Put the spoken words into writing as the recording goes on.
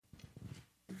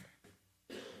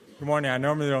Good morning. I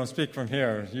normally don't speak from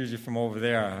here, usually from over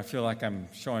there. I feel like I'm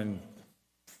showing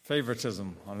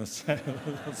favoritism on this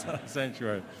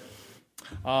sanctuary.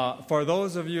 For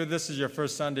those of you, this is your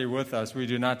first Sunday with us. We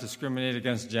do not discriminate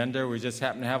against gender. We just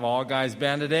happen to have all guys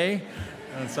band today.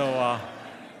 And so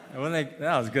that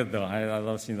was good, though. I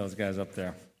love seeing those guys up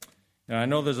there. And I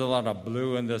know there's a lot of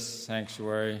blue in this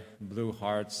sanctuary, blue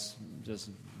hearts, just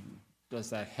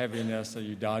that heaviness, so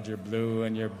you dodge your blue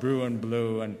and you're brewing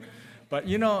blue. But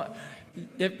you know,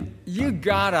 if you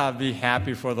gotta be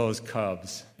happy for those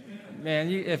Cubs, man.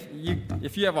 If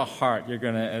you have a heart,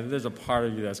 there's a part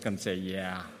of you that's gonna say,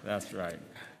 "Yeah, that's right,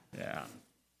 yeah."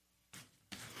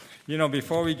 You know,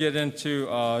 before we get into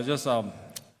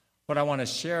what I want to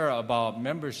share about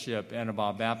membership and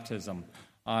about baptism,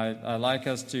 I'd like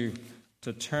us to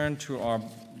turn to our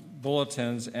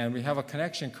bulletins, and we have a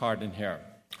connection card in here.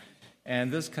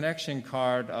 And this connection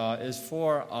card is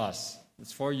for us.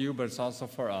 It's for you, but it's also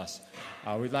for us.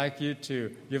 We'd like you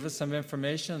to give us some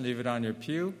information, leave it on your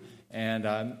pew, and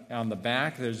on the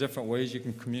back, there's different ways you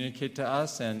can communicate to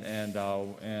us, and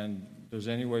there's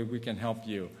any way we can help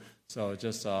you. So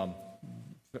just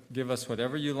give us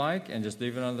whatever you like, and just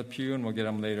leave it on the pew, and we'll get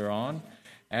them later on.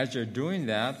 As you're doing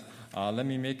that, let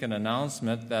me make an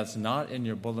announcement that's not in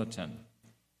your bulletin.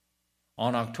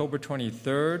 On October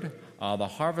 23rd, the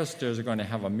harvesters are going to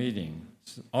have a meeting.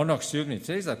 Oh, no, excuse me.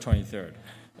 Today's the 23rd.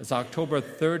 It's October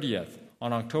 30th.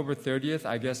 On October 30th,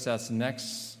 I guess that's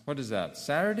next, what is that,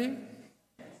 Saturday?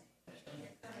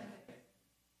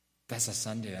 That's a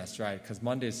Sunday, that's right, because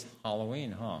Monday's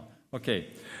Halloween, huh? Okay,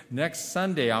 next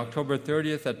Sunday, October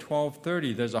 30th at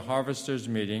 12:30, there's a harvesters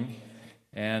meeting.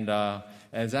 And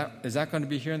is that going to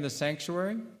be here in the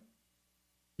sanctuary?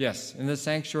 Yes, in the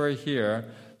sanctuary here.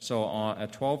 So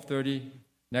at 12:30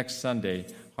 next Sunday,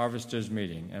 harvesters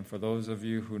meeting. And for those of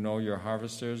you who know your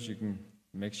harvesters, you can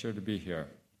make sure to be here.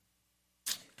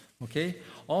 Okay?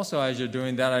 Also, as you're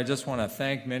doing that, I just want to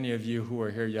thank many of you who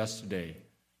were here yesterday.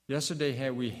 Yesterday,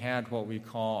 we had what we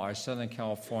call our Southern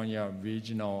California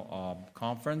Regional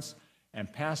Conference,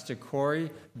 and Pastor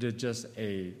Corey did just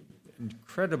an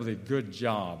incredibly good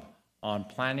job on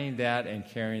planning that and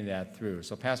carrying that through.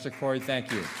 So, Pastor Corey,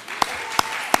 thank you.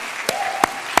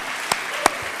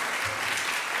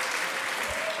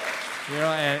 You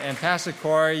know, and Pastor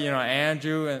Corey,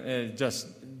 Andrew just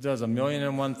does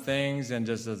 1,000,001 things and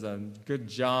just does a good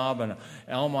job. And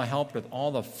Elma helped with all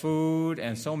the food,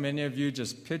 and so many of you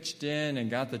just pitched in and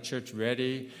got the church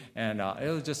ready. And it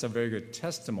was just a very good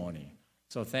testimony.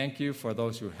 So thank you for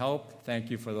those who helped.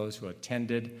 Thank you for those who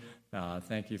attended.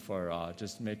 Thank you for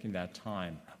just making that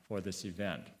time for this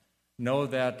event. Know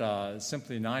that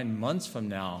simply 9 months from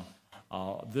now,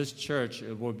 this church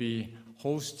will be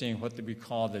hosting what we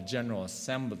call the General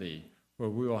Assembly, where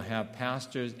we will have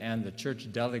pastors and the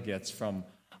church delegates from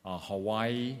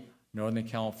Hawaii, Northern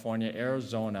California,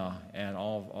 Arizona, and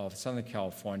all of Southern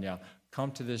California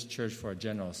come to this church for a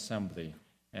General Assembly.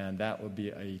 And that will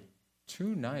be a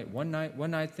one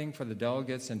night thing for the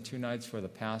delegates and 2 nights for the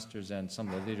pastors and some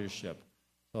of the leadership.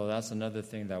 So that's another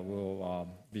thing that we'll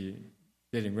be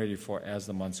getting ready for as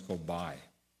the months go by.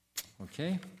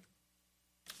 Okay?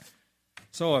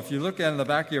 So if you look at the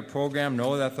back of your program,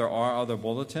 know that there are other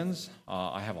bulletins.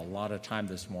 I have a lot of time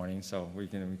this morning, so we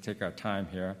can take our time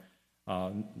here.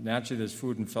 Naturally, there's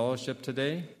food and fellowship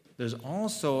today. There's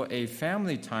also a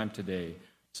family time today.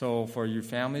 So for you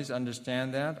families,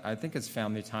 understand that. I think it's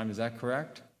family time. Is that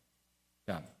correct?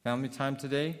 Yeah, family time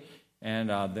today. And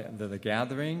the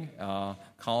gathering,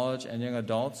 college and young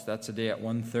adults, that's today at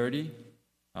 1:30.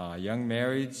 Young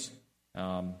marrieds,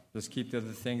 just keep the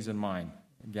other things in mind.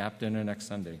 Gap dinner next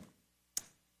Sunday.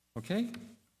 Okay?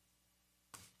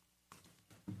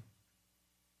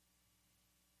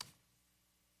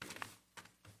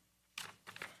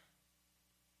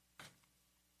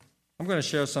 I'm going to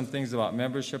share some things about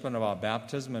membership and about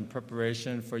baptism in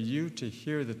preparation for you to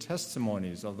hear the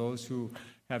testimonies of those who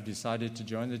have decided to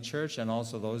join the church and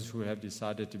also those who have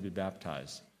decided to be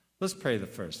baptized. Let's pray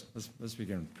first. Let's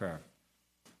begin with prayer.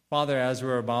 Father, as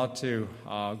we're about to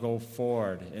go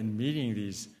forward in meeting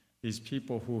these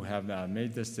people who have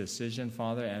made this decision,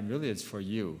 Father, and really it's for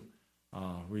you,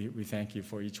 we thank you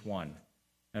for each one.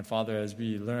 And Father, as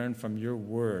we learn from your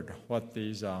word what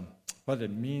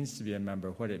it means to be a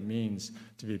member, what it means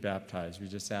to be baptized, we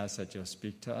just ask that you'll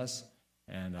speak to us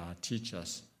and teach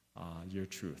us your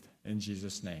truth. In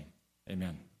Jesus' name,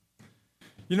 amen.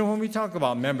 You know, when we talk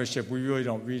about membership, we really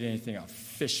don't read anything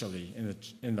officially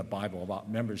in the Bible about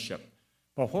membership.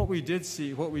 But what we do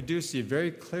see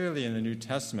very clearly in the New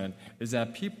Testament is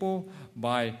that people,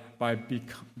 by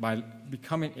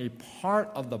becoming a part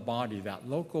of the body, that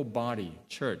local body,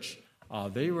 church,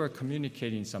 they were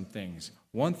communicating some things.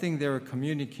 One thing they were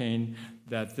communicating,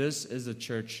 that this is a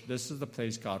church, this is the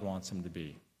place God wants them to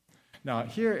be. Now,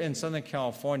 here in Southern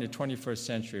California, 21st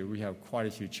century, we have quite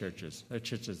a few churches. There are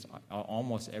churches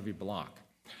almost every block.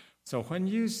 So when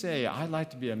you say, I'd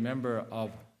like to be a member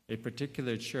of a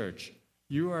particular church,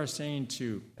 you are saying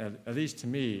to, at least to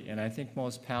me, and I think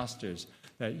most pastors,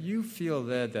 that you feel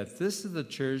that this is the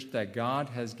church that God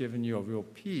has given you a real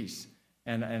peace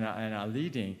and a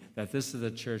leading, that this is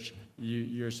the church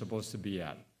you're supposed to be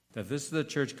at. That this is the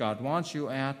church God wants you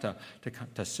at,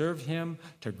 to serve Him,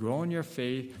 to grow in your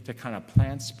faith, to kind of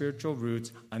plant spiritual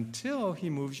roots until He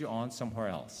moves you on somewhere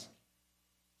else.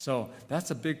 So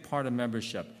that's a big part of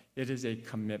membership. It is a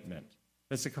commitment.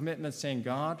 It's a commitment saying,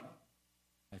 God,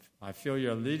 I feel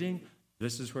you're leading.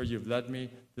 This is where you've led me.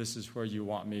 This is where you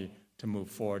want me to move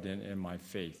forward in my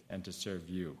faith and to serve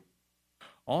you.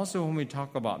 Also, when we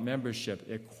talk about membership,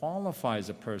 it qualifies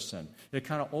a person. It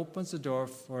kind of opens the door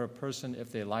for a person,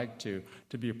 if they like to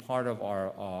be a part of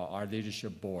our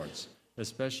leadership boards,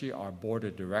 especially our board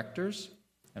of directors.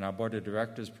 And our board of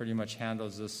directors pretty much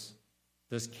handles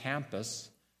this campus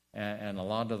and a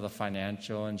lot of the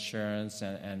financial, insurance,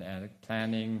 and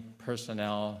planning,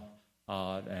 personnel,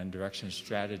 and direction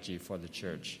strategy for the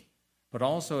church. But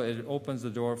also, it opens the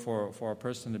door for a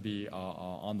person to be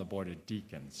on the board of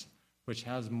deacons, which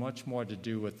has much more to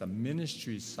do with the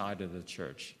ministry side of the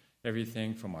church.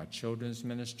 Everything from our children's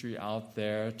ministry out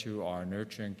there to our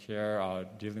nurture and care,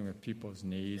 dealing with people's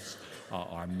needs,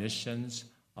 our missions,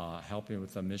 helping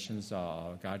with the missions,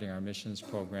 guiding our missions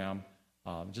program,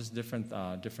 just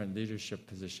different leadership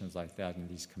positions like that in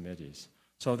these committees.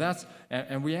 So that's,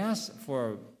 and we ask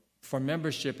for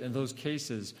membership in those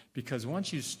cases, because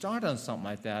once you start on something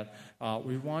like that,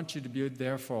 we want you to be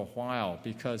there for a while,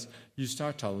 because you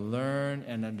start to learn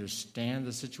and understand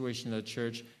the situation of the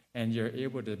church, and you're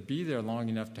able to be there long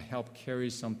enough to help carry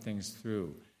some things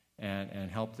through and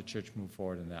help the church move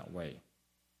forward in that way.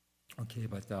 Okay,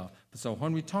 but so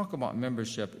when we talk about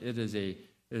membership, it is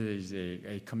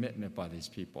a commitment by these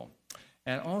people.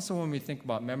 And also when we think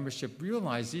about membership,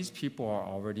 realize these people are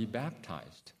already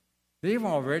baptized. They've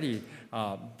already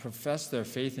professed their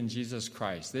faith in Jesus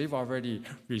Christ. They've already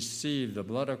received the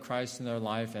blood of Christ in their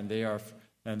life, and they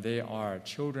are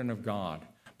children of God.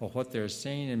 But what they're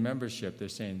saying in membership, they're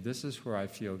saying, this is where I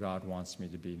feel God wants me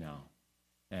to be now.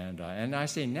 And I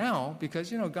say now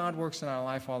because, God works in our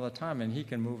life all the time, and He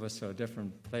can move us to a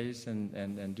different place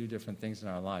and do different things in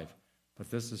our life.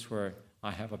 But this is where I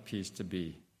have a peace to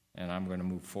be, and I'm going to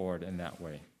move forward in that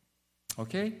way.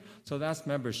 Okay, so that's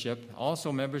membership.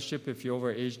 Also, membership, if you're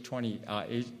over age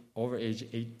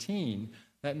 18,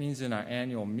 that means in our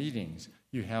annual meetings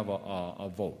you have a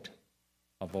vote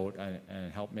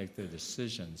and help make the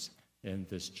decisions in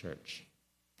this church.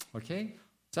 Okay,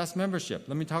 so that's membership.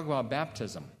 Let me talk about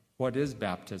baptism. What is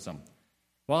baptism?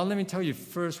 Well, let me tell you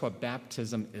first what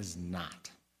baptism is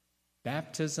not.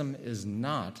 Baptism is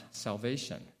not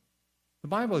salvation. The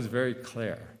Bible is very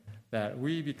clear that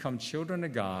we become children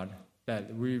of God,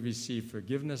 that we receive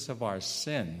forgiveness of our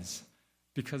sins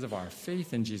because of our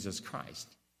faith in Jesus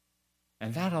Christ.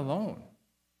 And that alone,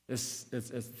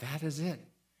 that is it.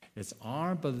 It's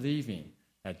our believing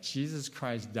that Jesus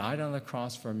Christ died on the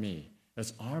cross for me.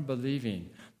 It's our believing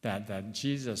that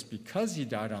Jesus, because He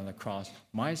died on the cross,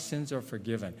 my sins are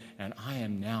forgiven, and I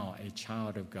am now a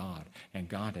child of God, and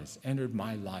God has entered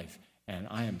my life, and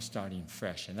I am starting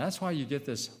fresh. And that's why you get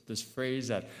this phrase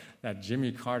that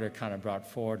Jimmy Carter kind of brought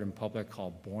forward in public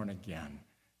called born again,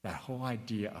 that whole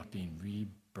idea of being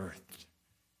rebirthed.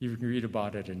 You can read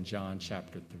about it in John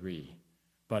chapter 3.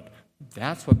 But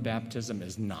that's what baptism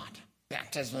is not.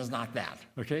 Baptism is not that,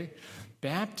 okay?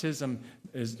 Baptism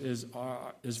is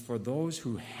for those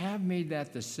who have made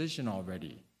that decision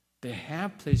already. They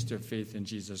have placed their faith in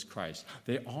Jesus Christ.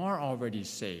 They are already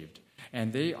saved.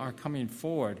 And they are coming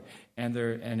forward,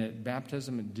 and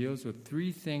baptism deals with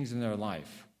three things in their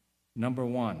life. Number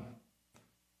one,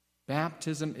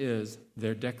 baptism is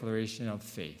their declaration of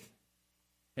faith.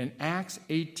 In Acts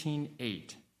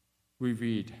 18:8, we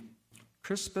read,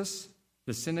 Crispus,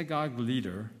 the synagogue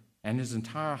leader, and his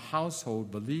entire household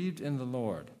believed in the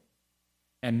Lord.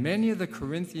 And many of the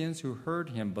Corinthians who heard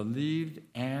him believed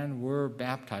and were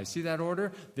baptized. See that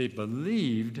order? They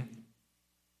believed,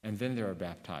 and then they were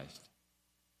baptized.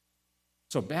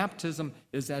 So baptism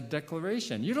is that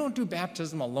declaration. You don't do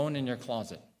baptism alone in your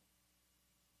closet.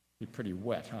 Be pretty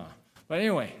wet, huh? But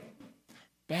anyway,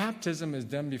 baptism is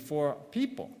done before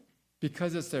people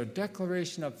because it's their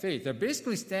declaration of faith. They're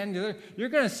basically standing there. You're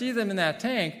going to see them in that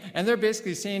tank, and they're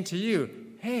basically saying to you,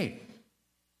 hey,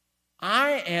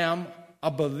 I am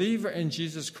a believer in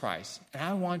Jesus Christ. And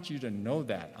I want you to know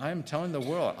that. I am telling the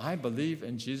world, I believe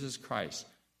in Jesus Christ.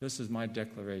 This is my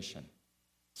declaration.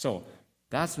 So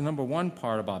that's the number one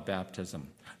part about baptism.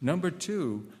 Number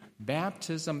two,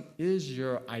 baptism is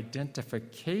your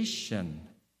identification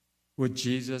with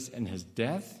Jesus in his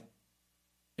death,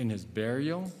 in his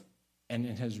burial, and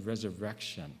in his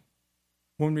resurrection.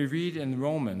 When we read in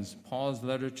Romans, Paul's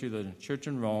letter to the church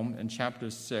in Rome, in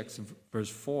chapter 6, verse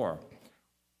 4,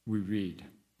 we read,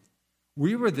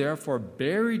 "We were therefore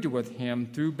buried with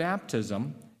him through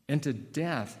baptism into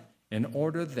death, in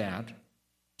order that,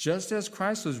 just as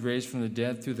Christ was raised from the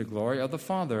dead through the glory of the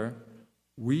Father,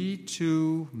 we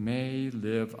too may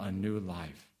live a new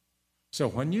life." So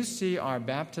when you see our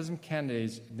baptism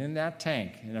candidates in that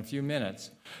tank in a few minutes,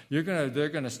 they're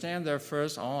going to stand there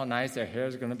first, all nice. Their hair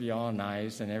is going to be all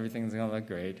nice, and everything's going to look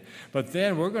great. But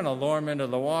then we're going to lower them into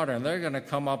the water, and they're going to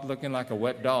come up looking like a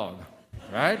wet dog,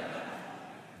 right?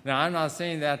 Now, I'm not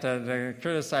saying that to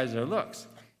criticize their looks,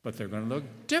 but they're going to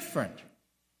look different.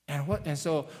 And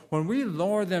so when we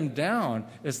lower them down,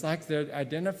 it's like their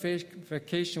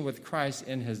identification with Christ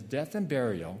in his death and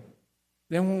burial.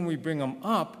 Then when we bring them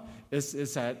up, it's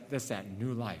that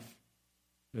new life.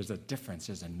 There's a difference.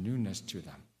 There's a newness to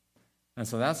them. And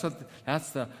so that's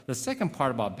the second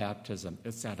part about baptism.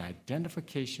 It's that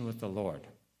identification with the Lord.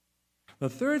 The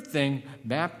third thing,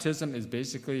 baptism is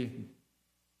basically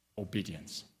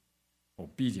obedience.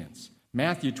 Obedience.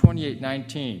 Matthew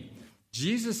 28:19.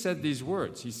 Jesus said these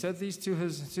words. He said these to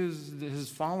his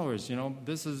followers.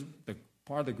 This is the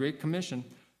part of the Great Commission.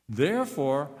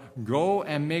 "Therefore, go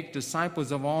and make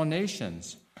disciples of all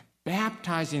nations,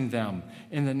 baptizing them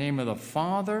in the name of the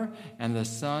Father and the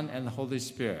Son and the Holy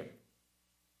Spirit."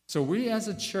 So we as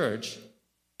a church,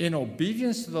 in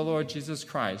obedience to the Lord Jesus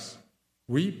Christ,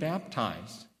 we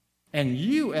baptize. And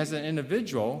you as an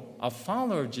individual, a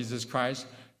follower of Jesus Christ,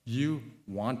 you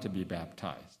want to be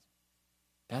baptized.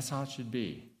 That's how it should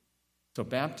be. So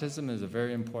baptism is a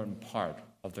very important part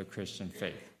of the Christian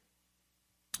faith.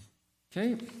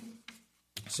 Okay?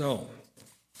 So,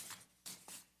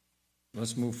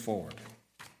 let's move forward.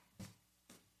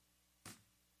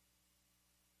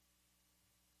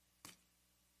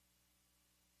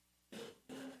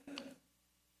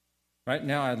 Right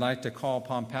now, I'd like to call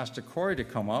upon Pastor Corey to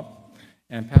come up,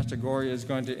 and Pastor Corey is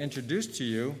going to introduce to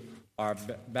you our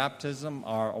baptism,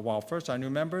 first our new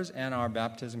members and our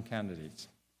baptism candidates.